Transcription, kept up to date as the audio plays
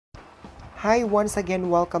Hi, once again,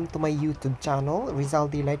 welcome to my YouTube channel, Rizal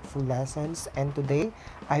Delightful Lessons, and today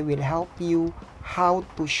I will help you how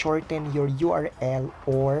to shorten your URL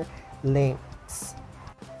or links.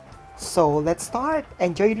 So let's start.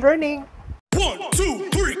 Enjoy learning. 1, 2,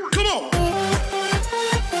 3, come on!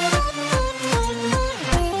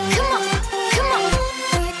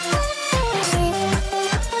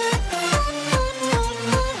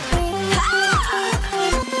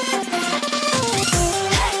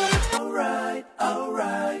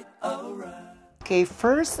 Okay,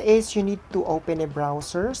 first is you need to open a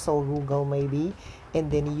browser, so Google maybe,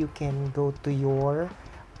 and then you can go to your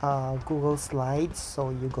Google Slides. So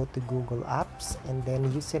you go to Google Apps and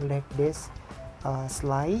then you select this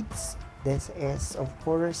Slides. This is of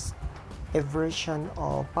course a version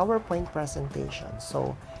of PowerPoint presentation.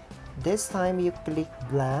 So this time you click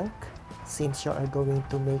blank since you are going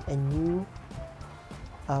to make a new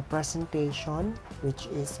presentation, which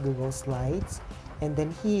is Google Slides, and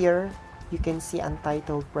then here you can see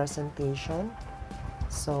untitled presentation.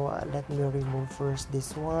 So let me remove first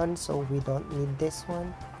this one, so we don't need this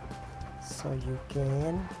one. So you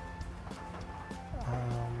can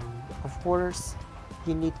of course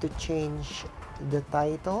you need to change the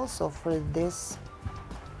title. So for this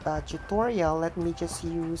tutorial, let me just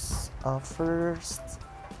use first.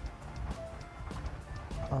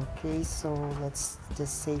 Okay, so let's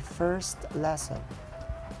just say first lesson.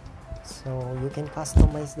 So you can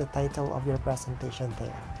customize the title of your presentation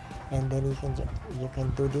there, and then you can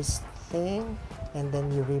do this thing, and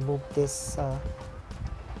then you remove this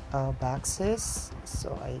boxes.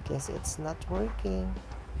 So I guess it's not working,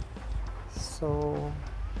 so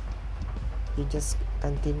you just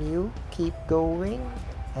continue, keep going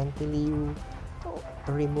until you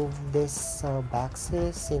remove this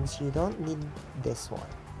boxes, since you don't need this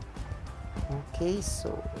one. Okay,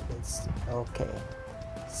 so it's okay.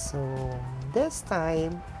 So this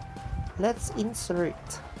time let's insert.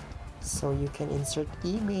 So you can insert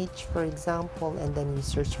image, for example, and then you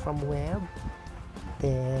search from web.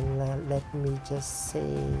 Then let me just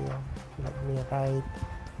say, let me write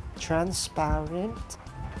transparent.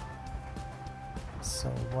 So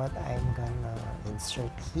what I'm gonna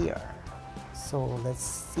insert here, so let's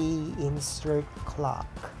see, insert clock,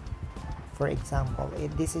 for example.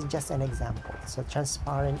 This is just an example. So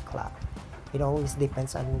transparent clock, it always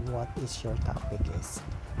depends on what is your topic is.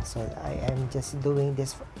 So I am just doing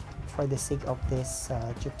this for the sake of this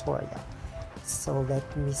tutorial. So let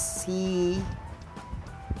me see.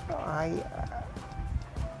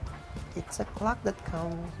 It's a clock that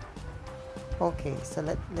comes. Okay, so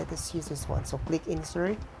let us use this one. So click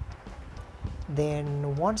insert.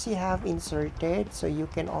 Then once you have inserted, so you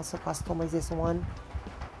can also customize this one.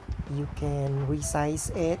 You can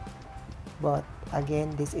resize it, but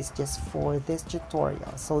again, this is just for this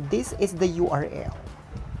tutorial. So this is the URL.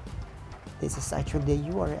 This is actually the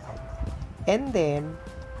URL. And then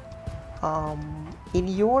in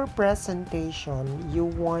your presentation, you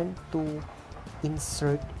want to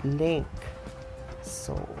insert link.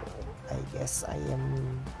 So I guess I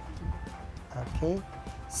am okay.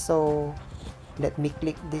 So let me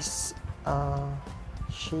click this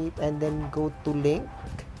shape and then go to link.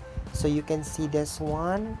 So you can see this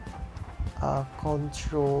one.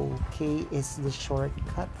 Control K is the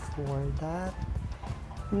shortcut for that.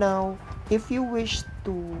 Now if you wish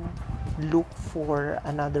to look for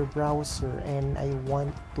another browser, and I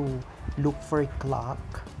want to look for clock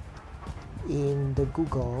in the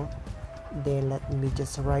Google, then let me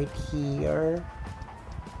just write here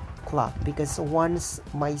clock, because once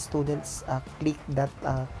my students click that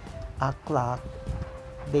clock,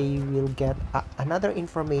 they will get another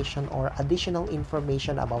information or additional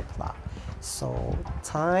information about clock. So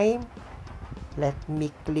time, let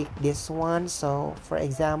me click this one. So for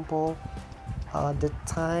example, the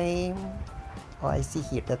time, I see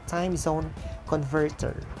here the time zone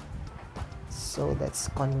converter. So let's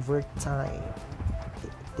convert time.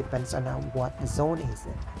 It depends on what zone is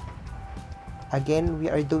it. Again, we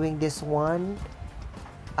are doing this one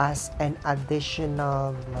as an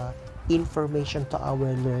additional information to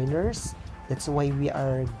our learners. That's why we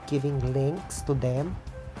are giving links to them.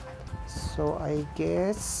 So I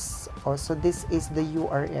guess also this is the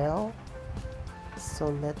URL. So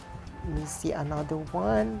let me see another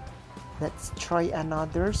one. Let's try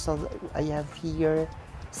another. So I have here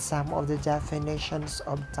some of the definitions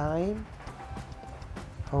of time.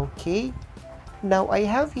 Okay, now I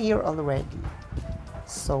have here already.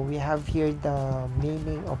 So we have here the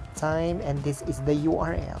meaning of time, and this is the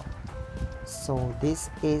URL. So this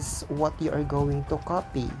is what you are going to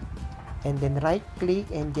copy, and then right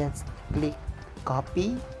click and just click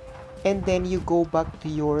copy. and then you go back to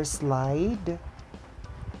your slide,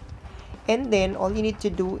 and then all you need to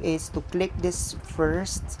do is to click this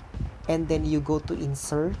first, and then you go to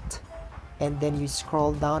insert, and then you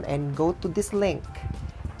scroll down and go to this link,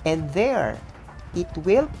 and there it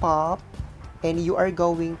will pop, and you are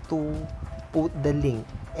going to put the link,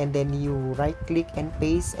 and then you right click and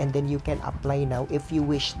paste, and then you can apply now if you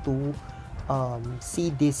wish to see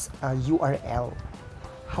this URL.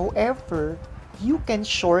 However, you can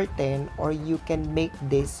shorten or you can make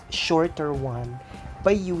this shorter one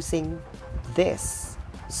by using this.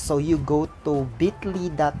 So you go to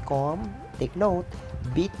bit.ly.com, take note,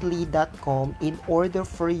 bit.ly.com, in order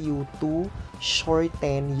for you to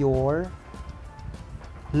shorten your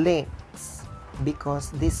links,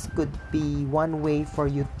 because this could be one way for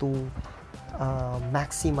you to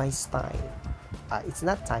maximize time. It's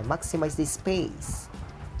not time, maximize the space.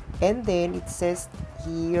 And then it says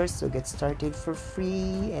here, so get started for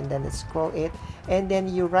free, and then scroll it, and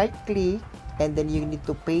then you right click, and then you need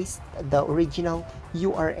to paste the original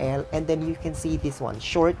URL, and then you can see this one,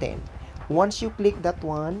 shorten. Once you click that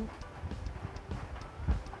one,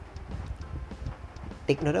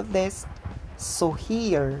 take note of this. So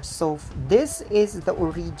here, so this is the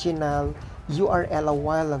original URL a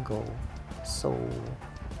while ago. So,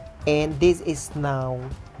 and this is now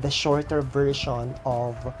the shorter version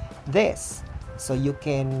of this. So you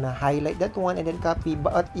can highlight that one and then copy,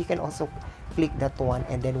 but you can also click that one,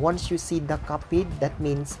 and then once you see the copied, that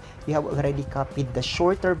means you have already copied the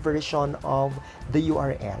shorter version of the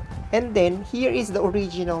URL. And then here is the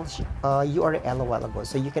original URL a while ago,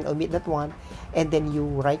 so you can omit that one, and then you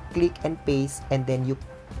right click and paste, and then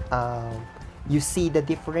you see the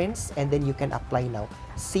difference, and then you can apply now.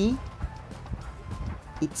 See,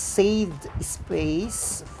 it saved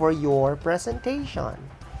space for your presentation.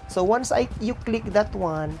 So once you click that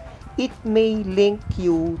one, it may link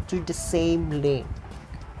you to the same link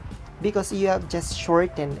because you have just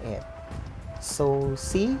shortened it. So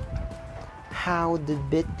see how the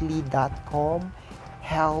bit.ly.com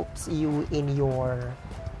helps you in your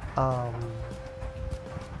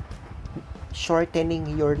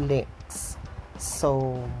shortening your links.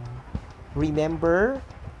 So remember,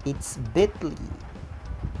 it's bit.ly.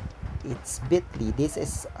 It's bit.ly. This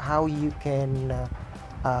is how you can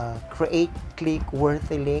create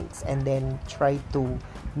click-worthy links and then try to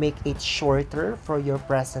make it shorter for your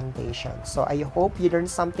presentation. So I hope you learned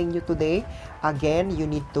something new today. Again, you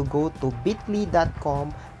need to go to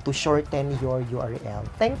bit.ly.com to shorten your URL.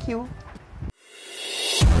 Thank you.